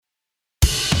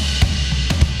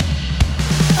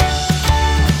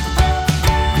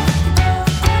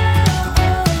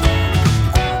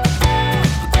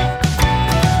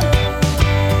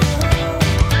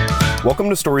Welcome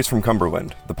to Stories from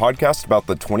Cumberland, the podcast about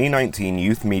the 2019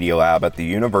 Youth Media Lab at the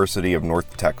University of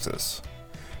North Texas.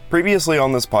 Previously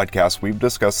on this podcast, we've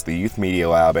discussed the Youth Media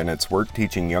Lab and its work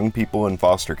teaching young people in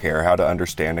foster care how to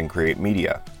understand and create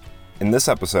media. In this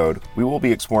episode, we will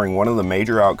be exploring one of the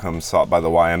major outcomes sought by the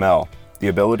YML, the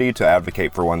ability to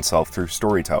advocate for oneself through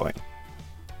storytelling.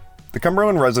 The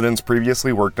Cumberland residents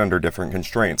previously worked under different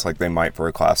constraints like they might for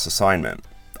a class assignment.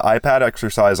 The iPad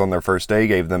exercise on their first day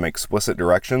gave them explicit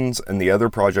directions, and the other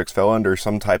projects fell under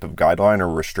some type of guideline or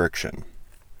restriction.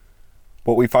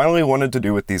 What we finally wanted to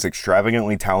do with these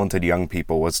extravagantly talented young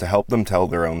people was to help them tell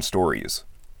their own stories.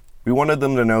 We wanted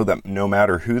them to know that no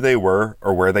matter who they were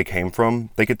or where they came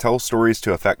from, they could tell stories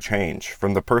to affect change,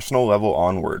 from the personal level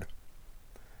onward.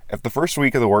 If the first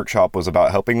week of the workshop was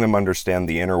about helping them understand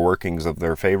the inner workings of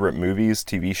their favorite movies,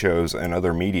 TV shows, and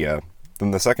other media, then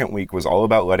the second week was all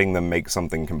about letting them make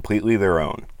something completely their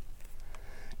own.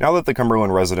 Now that the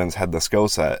Cumberland residents had the skill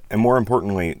set, and more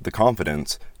importantly, the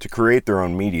confidence, to create their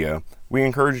own media, we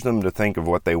encouraged them to think of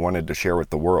what they wanted to share with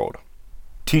the world.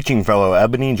 Teaching fellow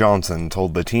Ebony Johnson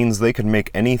told the teens they could make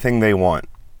anything they want.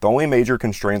 The only major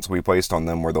constraints we placed on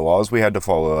them were the laws we had to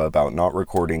follow about not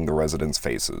recording the residents'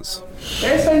 faces.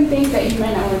 There are certain things that you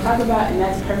might not want to talk about, and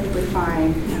that's perfectly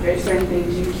fine. There are certain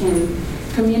things you can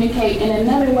communicate in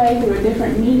another way through a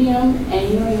different medium, and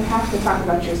you don't even have to talk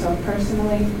about yourself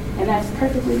personally, and that's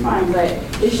perfectly fine. But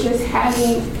it's just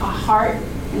having a heart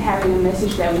and having a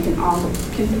message that we can all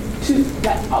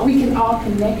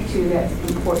connect to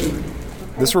that's important.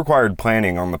 Okay? This required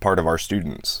planning on the part of our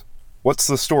students. What's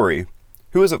the story?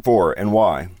 Who is it for, and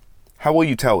why? How will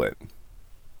you tell it?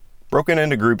 Broken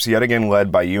into groups yet again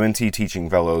led by UNT teaching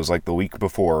fellows like the week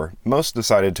before, most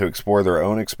decided to explore their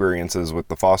own experiences with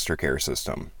the foster care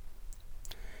system.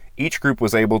 Each group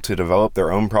was able to develop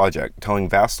their own project, telling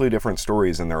vastly different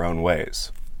stories in their own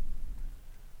ways.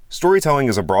 Storytelling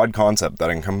is a broad concept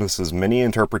that encompasses many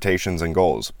interpretations and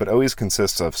goals, but always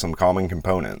consists of some common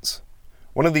components.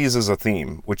 One of these is a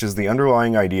theme, which is the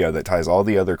underlying idea that ties all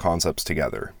the other concepts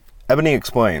together. Ebony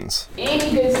explains.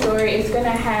 Any good story is going to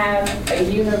have a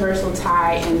universal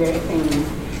tie in their theme,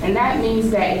 and that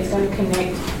means that it's going to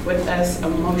connect with us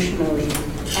emotionally.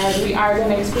 As we are going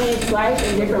to experience life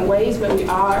in different ways, but we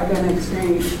all are going to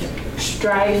experience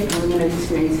strife, and we're going to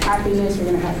experience happiness, we're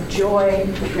going to have joy,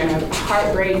 we're going to have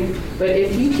heartbreak. But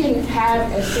if you can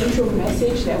have a central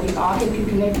message that we all can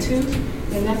connect to,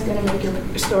 then that's going to make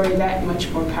your story that much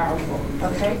more powerful,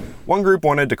 okay? One group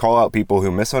wanted to call out people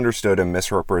who misunderstood and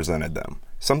misrepresented them,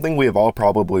 something we have all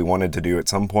probably wanted to do at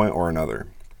some point or another.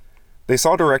 They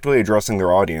saw directly addressing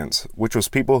their audience, which was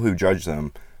people who judged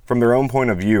them, from their own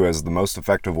point of view as the most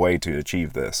effective way to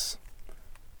achieve this.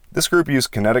 This group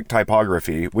used kinetic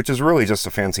typography, which is really just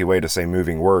a fancy way to say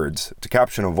moving words, to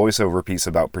caption a voiceover piece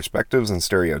about perspectives and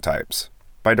stereotypes.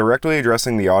 By directly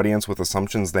addressing the audience with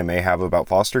assumptions they may have about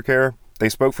foster care, they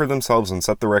spoke for themselves and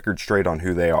set the record straight on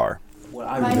who they are. What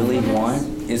I really want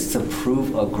is to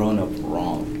prove a grown-up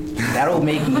wrong. That'll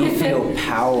make me feel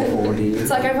powerful, dude. It's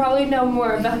like I probably know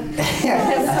more about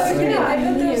Yeah, I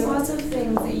bet there's lots of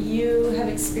things that you have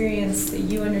experienced that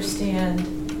you understand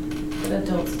that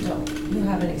adults don't, who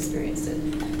haven't experienced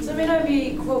it. So it may not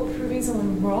be, quote, proving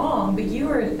someone wrong, but you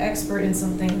are an expert in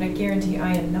something that I guarantee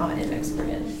I am not an expert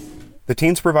in. The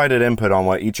teens provided input on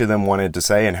what each of them wanted to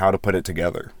say and how to put it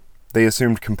together. They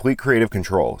assumed complete creative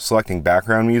control, selecting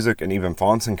background music and even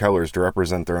fonts and colors to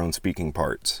represent their own speaking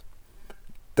parts.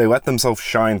 They let themselves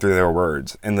shine through their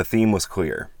words, and the theme was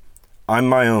clear. I'm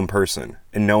my own person,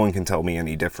 and no one can tell me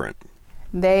any different.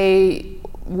 They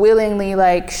willingly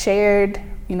shared,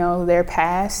 their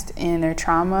past and their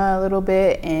trauma a little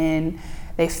bit, and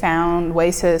they found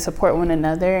ways to support one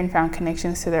another and found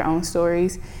connections to their own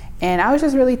stories. And I was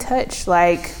just really touched,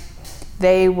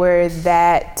 they were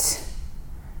that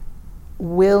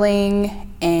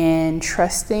willing and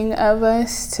trusting of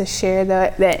us to share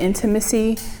that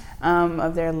intimacy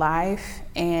of their life,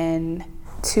 and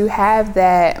to have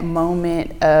that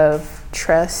moment of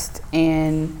trust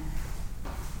and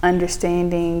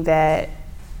understanding that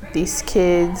these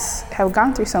kids have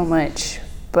gone through so much,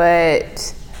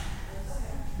 but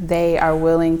they are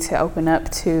willing to open up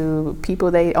to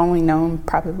people they only known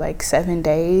probably 7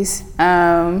 days.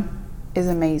 Is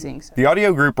amazing. The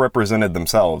audio group represented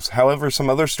themselves, however some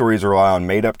other stories rely on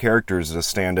made-up characters to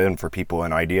stand in for people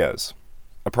and ideas.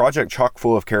 A project chock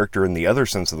full of character in the other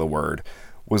sense of the word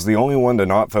was the only one to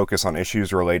not focus on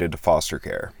issues related to foster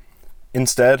care.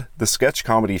 Instead, the sketch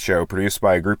comedy show produced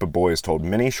by a group of boys told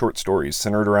many short stories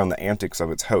centered around the antics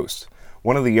of its host,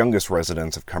 one of the youngest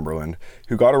residents of Cumberland,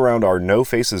 who got around our no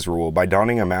faces rule by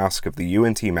donning a mask of the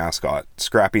UNT mascot,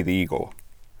 Scrappy the Eagle.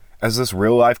 As this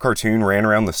real-life cartoon ran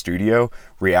around the studio,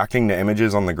 reacting to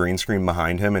images on the green screen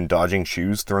behind him and dodging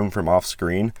shoes thrown from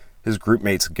off-screen, his group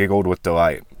mates giggled with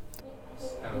delight.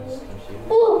 Was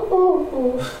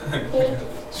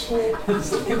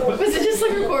it just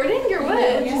like recording or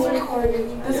what? Just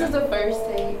recording. This is the first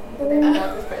thing that they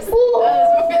got this person.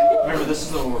 Remember, this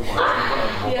is what we're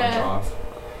watching. Yeah.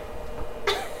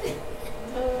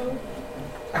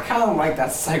 I kind of like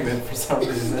that segment for some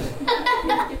reason.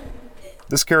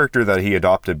 This character that he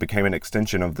adopted became an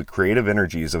extension of the creative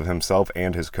energies of himself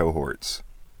and his cohorts.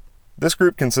 This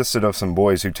group consisted of some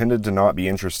boys who tended to not be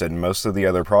interested in most of the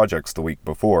other projects the week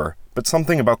before, but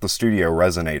something about the studio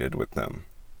resonated with them.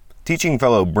 Teaching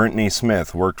fellow Brittany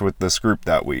Smith worked with this group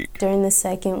that week. During the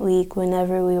second week,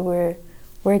 whenever we were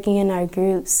working in our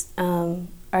groups,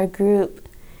 our group,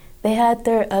 they had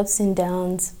their ups and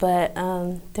downs, but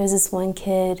there's this one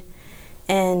kid,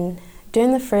 and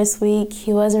during the first week,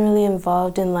 he wasn't really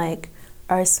involved in like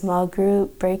our small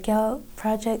group breakout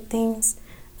project things,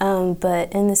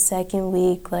 but in the second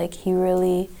week, like he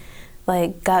really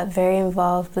like got very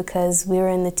involved because we were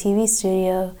in the TV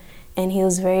studio, and he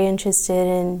was very interested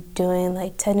in doing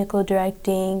like technical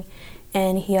directing,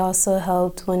 and he also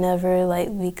helped whenever like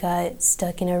we got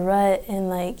stuck in a rut, and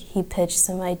like he pitched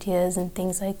some ideas and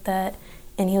things like that.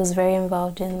 And he was very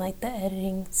involved in like the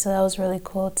editing, so that was really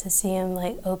cool to see him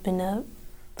like open up.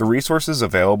 The resources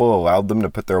available allowed them to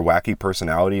put their wacky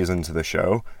personalities into the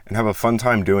show and have a fun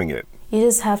time doing it. You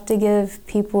just have to give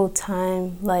people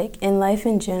time, like in life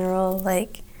in general,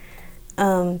 like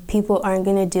people aren't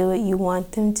gonna do what you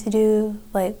want them to do.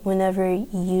 Like whenever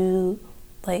you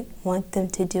like want them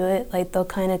to do it, like they'll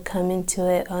kind of come into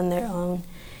it on their own.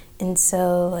 And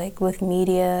so like with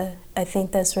media, I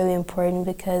think that's really important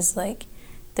because like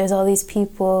there's all these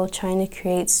people trying to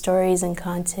create stories and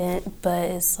content, but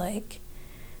it's like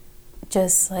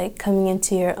just like coming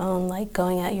into your own, like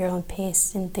going at your own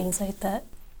pace and things like that.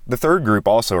 The third group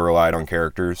also relied on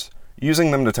characters,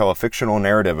 using them to tell a fictional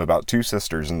narrative about two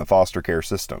sisters in the foster care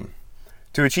system.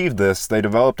 To achieve this, they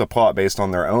developed a plot based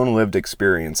on their own lived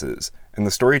experiences, and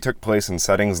the story took place in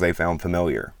settings they found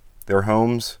familiar: their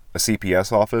homes, a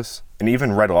CPS office, and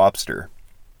even Red Lobster.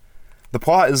 The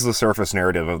plot is the surface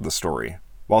narrative of the story.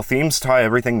 While themes tie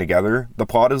everything together, the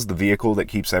plot is the vehicle that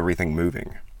keeps everything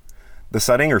moving. The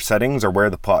setting or settings are where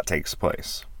the plot takes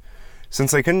place.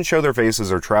 Since they couldn't show their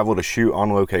faces or travel to shoot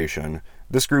on location,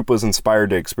 this group was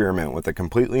inspired to experiment with a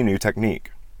completely new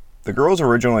technique. The girls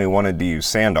originally wanted to use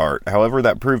sand art, however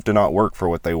that proved to not work for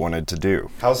what they wanted to do.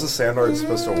 How's the sand art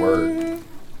supposed to work?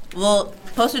 Well,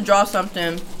 supposed to draw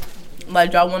something,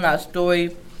 like draw one of our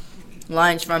story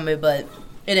lines from it, but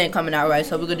it ain't coming out right,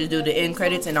 so we're going to do the end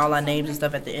credits and all our names and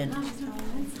stuff at the end.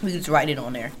 We just write it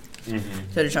on there.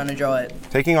 Instead of trying to draw it.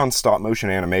 Taking on stop-motion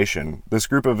animation, this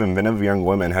group of inventive young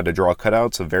women had to draw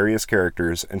cutouts of various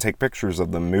characters and take pictures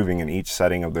of them moving in each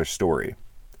setting of their story.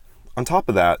 On top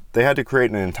of that, they had to create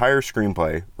an entire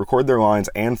screenplay, record their lines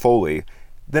and Foley,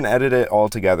 then edit it all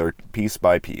together piece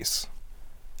by piece.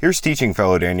 Here's teaching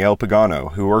fellow Danielle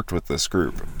Pagano, who worked with this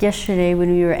group. Yesterday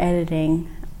when we were editing,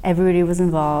 everybody was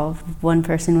involved. One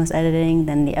person was editing,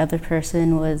 then the other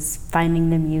person was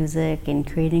finding the music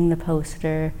and creating the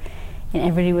poster, and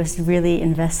everybody was really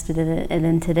invested in it. And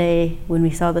then today, when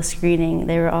we saw the screening,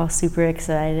 they were all super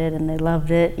excited and they loved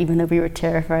it, even though we were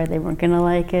terrified they weren't gonna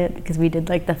like it because we did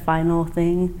like the final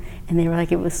thing, and they were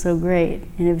like, it was so great.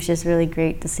 And it was just really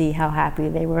great to see how happy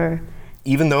they were.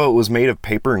 Even though it was made of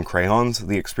paper and crayons,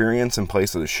 the experience and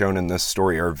places shown in this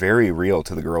story are very real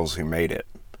to the girls who made it.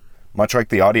 Much like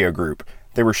the audio group,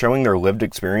 they were showing their lived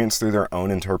experience through their own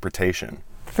interpretation.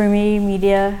 For me,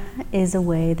 media is a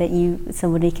way that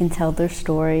somebody can tell their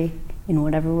story in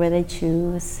whatever way they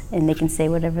choose, and they can say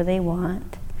whatever they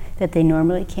want that they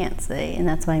normally can't say, and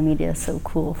that's why media is so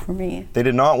cool for me. They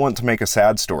did not want to make a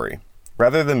sad story.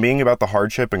 Rather than being about the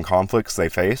hardship and conflicts they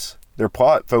face, their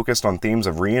plot focused on themes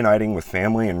of reuniting with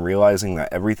family and realizing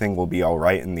that everything will be all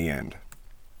right in the end.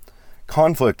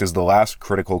 Conflict is the last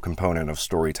critical component of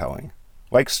storytelling.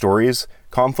 Like stories,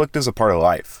 conflict is a part of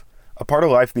life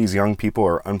these young people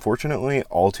are unfortunately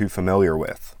all too familiar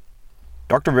with.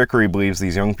 Dr. Vickery believes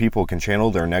these young people can channel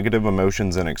their negative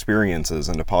emotions and experiences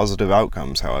into positive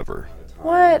outcomes, however.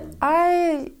 What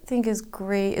I think is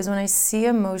great is when I see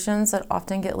emotions that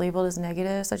often get labeled as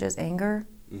negative, such as anger,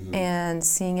 and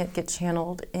seeing it get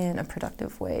channeled in a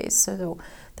productive way. So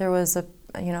there was a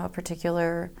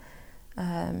particular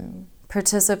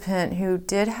participant who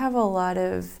did have a lot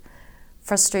of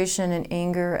frustration and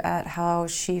anger at how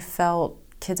she felt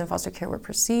kids in foster care were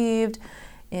perceived,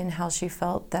 and how she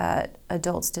felt that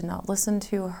adults did not listen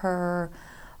to her,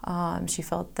 She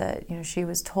felt that, she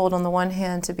was told on the one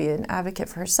hand to be an advocate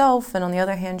for herself, and on the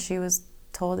other hand, she was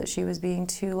told that she was being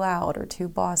too loud or too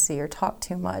bossy or talked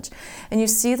too much. And you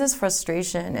see this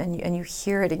frustration, and you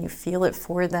hear it and you feel it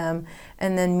for them,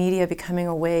 and then media becoming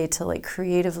a way to like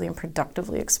creatively and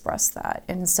productively express that.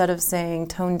 And instead of saying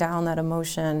tone down that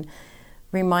emotion,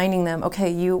 reminding them,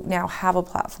 okay, you now have a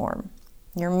platform.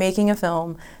 You're making a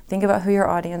film. Think about who your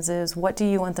audience is. What do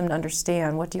you want them to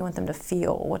understand? What do you want them to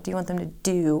feel? What do you want them to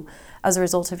do as a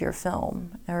result of your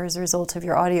film or as a result of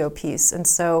your audio piece? And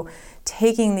so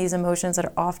taking these emotions that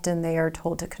are often they are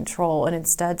told to control and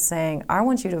instead saying, I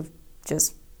want you to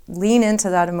just lean into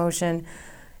that emotion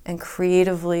and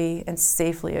creatively and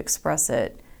safely express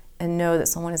it and know that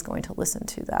someone is going to listen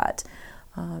to that.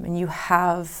 And you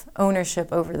have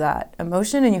ownership over that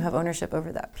emotion and you have ownership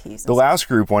over that piece. The last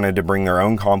group wanted to bring their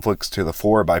own conflicts to the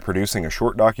fore by producing a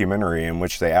short documentary in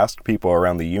which they asked people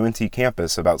around the UNT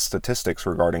campus about statistics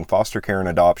regarding foster care and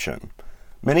adoption.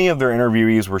 Many of their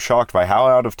interviewees were shocked by how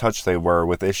out of touch they were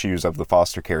with issues of the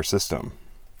foster care system.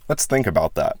 Let's think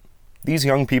about that. These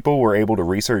young people were able to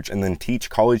research and then teach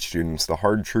college students the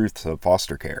hard truths of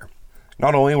foster care.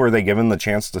 Not only were they given the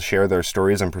chance to share their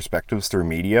stories and perspectives through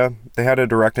media, they had a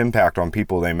direct impact on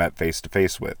people they met face to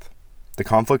face with. The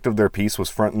conflict of their piece was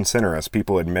front and center as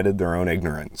people admitted their own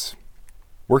ignorance.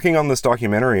 Working on this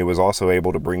documentary was also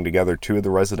able to bring together two of the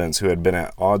residents who had been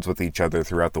at odds with each other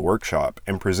throughout the workshop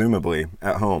and presumably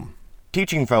at home.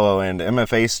 Teaching fellow and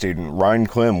MFA student Ryan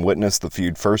Klim witnessed the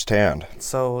feud firsthand.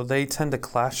 So they tend to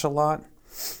clash a lot.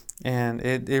 And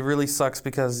it really sucks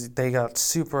because they got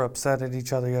super upset at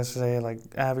each other yesterday. Like,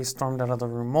 Abby stormed out of the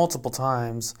room multiple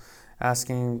times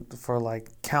asking for, like,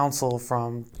 counsel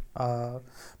from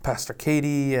Pastor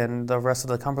Katie and the rest of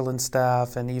the Cumberland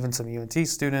staff and even some UNT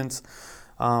students.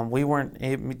 Tim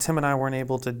and I weren't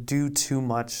able to do too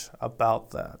much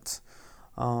about that.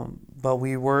 But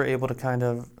we were able to kind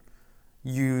of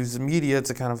use media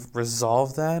to kind of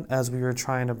resolve that as we were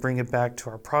trying to bring it back to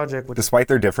our project. Despite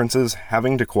their differences,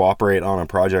 having to cooperate on a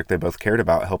project they both cared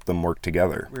about helped them work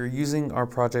together. We were using our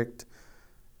project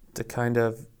to kind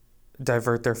of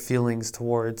divert their feelings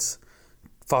towards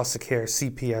foster care,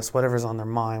 CPS, whatever's on their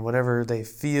mind, whatever they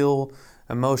feel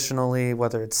emotionally,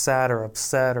 whether it's sad or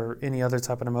upset or any other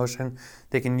type of emotion,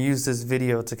 they can use this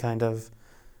video to kind of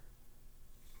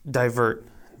divert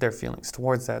their feelings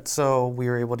towards that. So we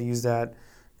were able to use that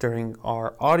during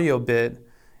our audio bit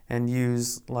and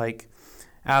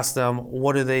ask them,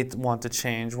 what do they want to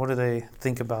change? What do they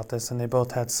think about this? And they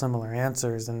both had similar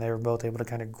answers, and they were both able to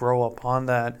kind of grow upon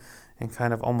that and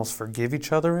kind of almost forgive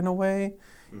each other in a way,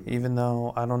 even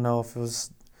though I don't know if it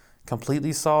was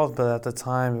completely solved, but at the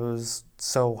time it was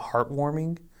so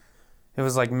heartwarming. It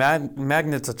was like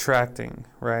magnets attracting,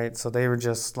 right? So they were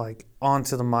just like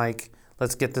onto the mic,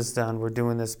 let's get this done. We're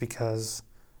doing this because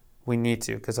we need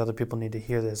to, because other people need to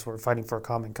hear this. We're fighting for a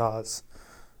common cause.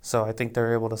 So I think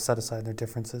they're able to set aside their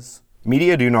differences.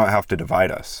 Media do not have to divide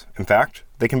us. In fact,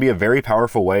 they can be a very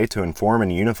powerful way to inform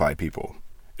and unify people.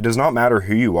 It does not matter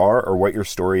who you are or what your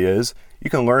story is.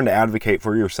 You can learn to advocate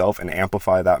for yourself and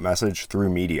amplify that message through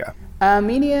media.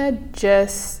 Media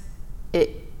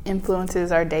it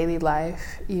influences our daily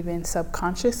life, even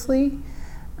subconsciously.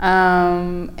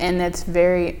 And that's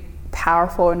very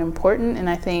powerful and important, and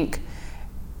I think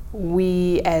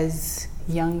we as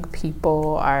young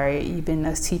people are, even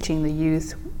us teaching the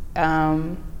youth,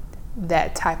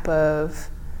 that type of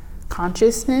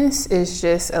consciousness is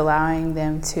just allowing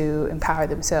them to empower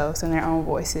themselves in their own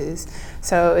voices.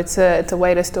 So it's a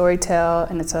way to storytell,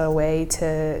 and it's a way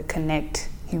to connect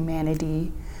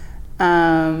humanity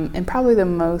in probably the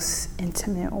most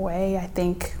intimate way. I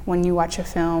think when you watch a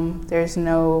film, there's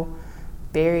no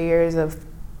barriers of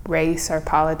race or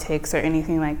politics or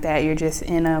anything like that. You're just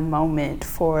in a moment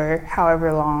for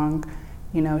however long,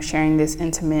 sharing this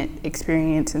intimate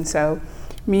experience. And so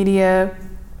media,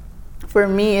 for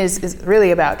me, is really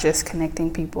about just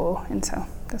connecting people. And so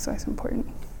that's why it's important.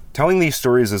 Telling these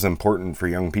stories is important for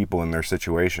young people in their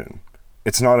situation.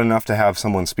 It's not enough to have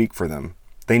someone speak for them.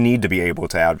 They need to be able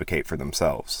to advocate for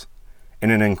themselves. In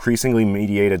an increasingly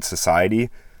mediated society,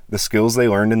 the skills they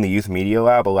learned in the Youth Media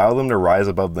Lab allow them to rise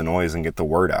above the noise and get the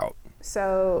word out.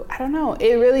 So, I don't know.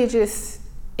 It really just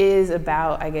is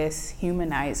about, I guess,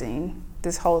 humanizing.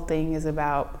 This whole thing is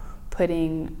about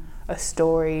putting a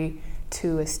story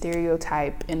to a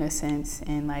stereotype, in a sense,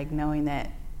 and knowing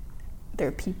that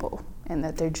they're people and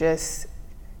that they're just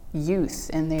youth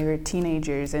and they're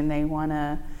teenagers and they want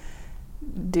to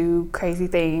do crazy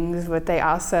things, but they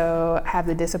also have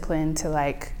the discipline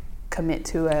to commit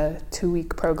to a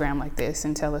 2-week program like this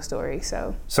and tell a story.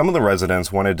 So some of the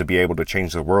residents wanted to be able to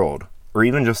change the world. or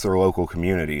even just their local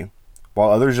community, while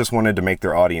others just wanted to make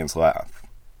their audience laugh.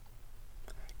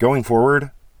 Going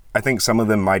forward, I think some of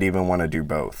them might even want to do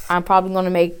both. I'm probably going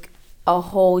to make a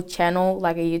whole channel,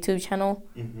 like a YouTube channel,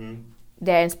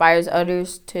 that inspires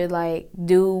others to like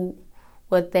do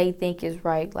what they think is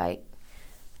right, like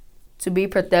to be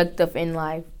productive in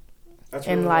life. That's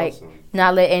and really like awesome.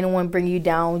 Not let anyone bring you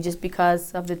down just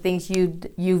because of the things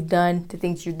you've done, the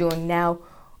things you're doing now,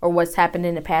 or what's happened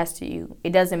in the past to you.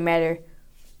 It doesn't matter.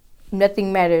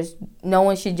 Nothing matters. No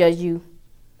one should judge you.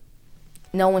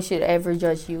 No one should ever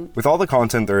judge you. With all the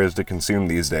content there is to consume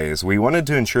these days, we wanted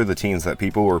to ensure the teens that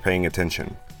people were paying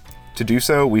attention. To do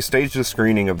so, we staged a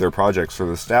screening of their projects for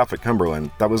the staff at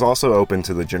Cumberland that was also open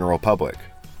to the general public.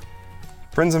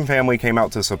 Friends and family came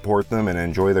out to support them and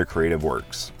enjoy their creative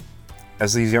works.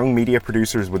 As these young media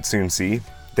producers would soon see,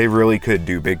 they really could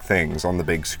do big things on the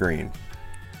big screen.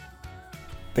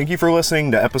 Thank you for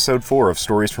listening to Episode 4 of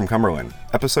Stories from Cumberland.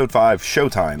 Episode 5,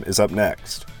 Showtime, is up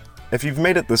next. If you've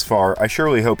made it this far, I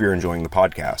surely hope you're enjoying the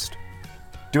podcast.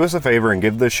 Do us a favor and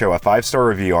give this show a 5-star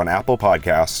review on Apple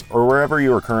Podcasts or wherever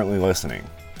you are currently listening.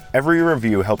 Every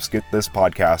review helps get this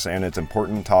podcast and its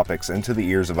important topics into the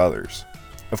ears of others.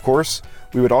 Of course,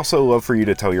 we would also love for you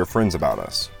to tell your friends about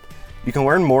us. You can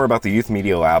learn more about the Youth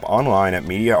Media Lab online at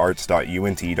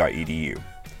mediaarts.unt.edu.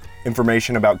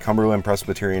 Information about Cumberland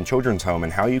Presbyterian Children's Home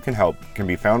and how you can help can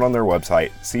be found on their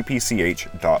website,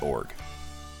 cpch.org.